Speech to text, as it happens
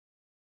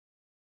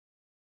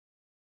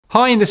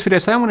Hi, in this video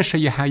today I want to show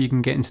you how you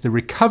can get into the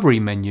recovery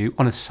menu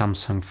on a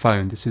Samsung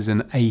phone. This is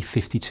an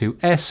A52s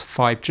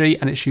 5G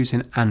and it's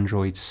using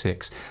Android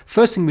 6.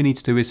 First thing we need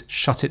to do is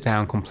shut it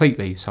down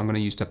completely. So I'm going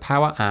to use the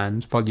power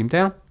and volume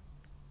down.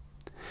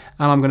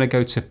 And I'm going to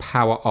go to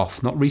power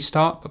off, not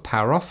restart, but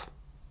power off.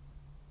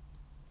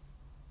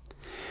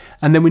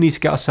 And then we need to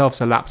get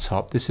ourselves a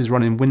laptop. This is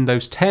running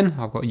Windows 10.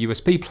 I've got a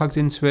USB plugged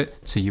into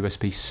it to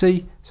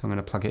USB-C. So I'm going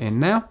to plug it in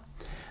now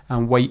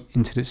and wait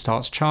until it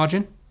starts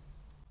charging.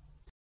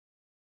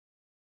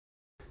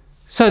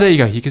 So there you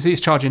go, you can see it's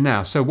charging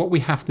now. So what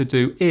we have to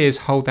do is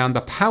hold down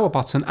the power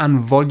button and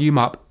volume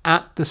up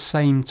at the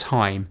same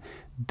time.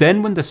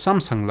 Then when the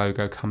Samsung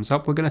logo comes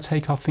up, we're going to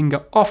take our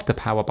finger off the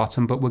power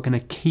button, but we're going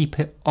to keep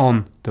it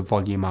on the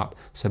volume up.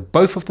 So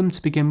both of them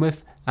to begin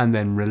with, and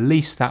then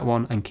release that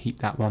one and keep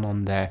that one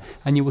on there.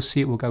 And you will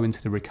see it will go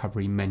into the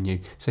recovery menu.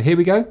 So here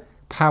we go,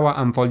 power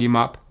and volume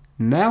up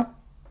now.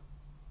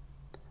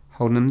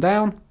 Holding them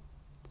down,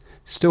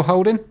 still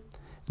holding.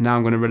 Now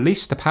I'm going to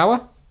release the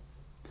power,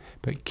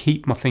 but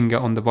keep my finger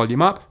on the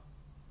volume up.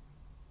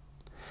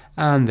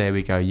 And there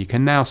we go. You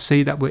can now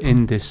see that we're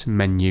in this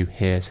menu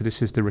here. So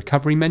this is the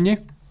recovery menu.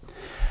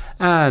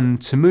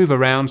 And to move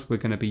around, we're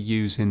going to be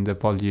using the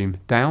volume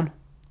down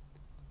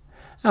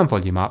and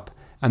volume up.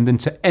 And then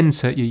to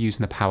enter, you're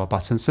using the power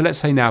button. So let's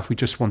say now if we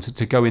just wanted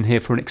to go in here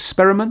for an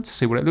experiment,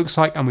 see what it looks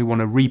like, and we want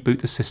to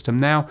reboot the system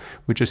now,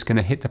 we're just going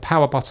to hit the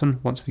power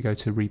button once we go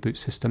to reboot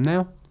system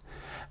now.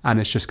 And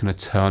it's just going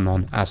to turn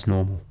on as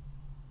normal.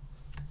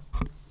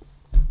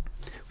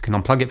 We can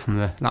unplug it from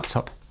the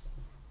laptop.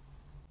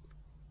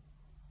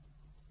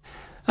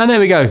 And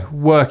there we go,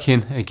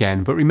 working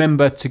again. But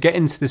remember, to get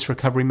into this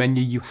recovery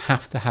menu, you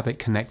have to have it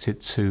connected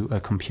to a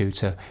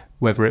computer,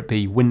 whether it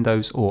be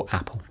Windows or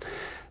Apple.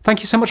 Thank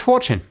you so much for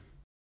watching.